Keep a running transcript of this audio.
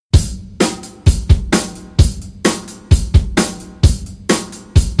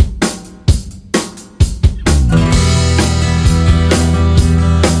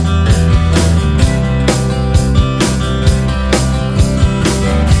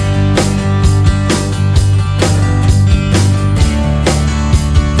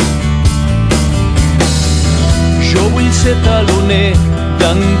ser teloner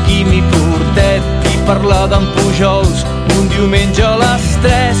d'en Quimi Portet i parlar d'en Pujols un diumenge a les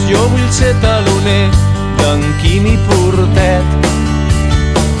 3. Jo vull ser teloner d'en Quimi Portet.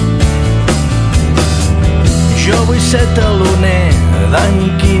 Jo vull ser teloner d'en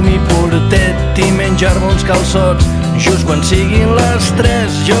Quimi Portet i menjar-me uns calçots just quan siguin les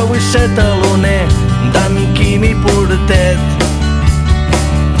 3. Jo vull ser teloner d'en Quimi Portet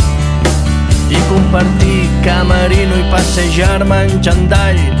i compartir camerino i passejar-me en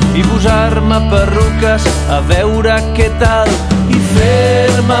xandall i posar-me perruques a veure què tal i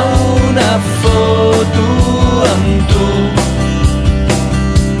fer-me una foto amb tu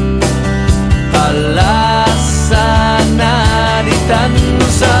a l'escenari. Tant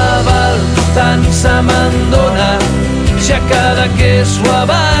se val, tant se me'n dona, si a cada que és a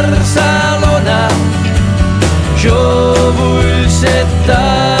Barcelona. Jo vull ser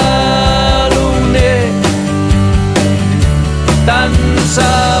teloner. Tant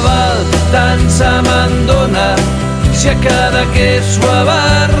se val, tant se me'n dona, si a cada que és a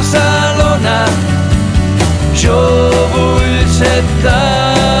Barcelona. Jo vull ser teloner.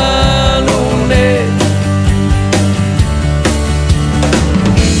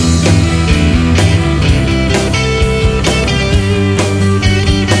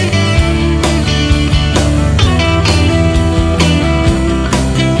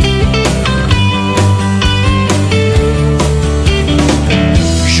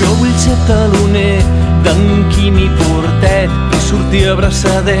 Teloner d'en Quimi Portet i sortir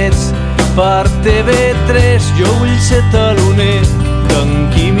abraçadets per TV3. Jo vull ser teloner d'en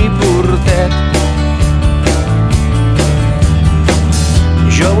Quimi Portet.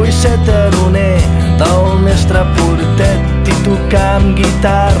 Jo vull ser teloner del mestre Portet i tocar amb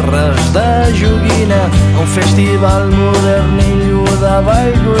guitarres de joguina a un festival modernillo de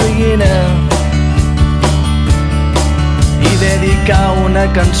Vallgorguina i dedicar una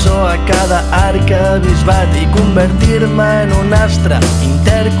cançó a cada arquebisbat i convertir-me en un astre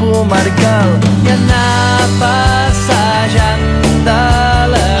intercomarcal i anar passejant de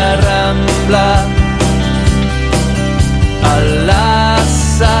la Rambla a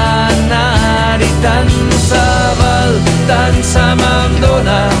l'escenari. Tant se val, tant se me'n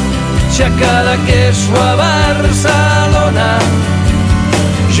dona, si a cada que és a Barcelona.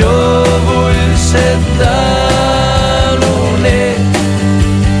 Jo vull ser teloner.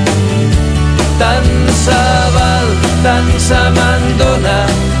 Tant se val, tant se me'n dona,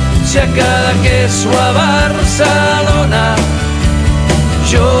 si a cada que és a Barcelona.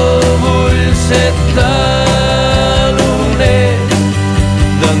 Jo vull ser teloner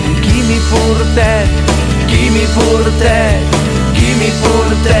d'en Quimi Portet, Quimi Portet, Quimi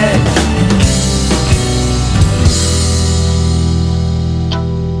Portet.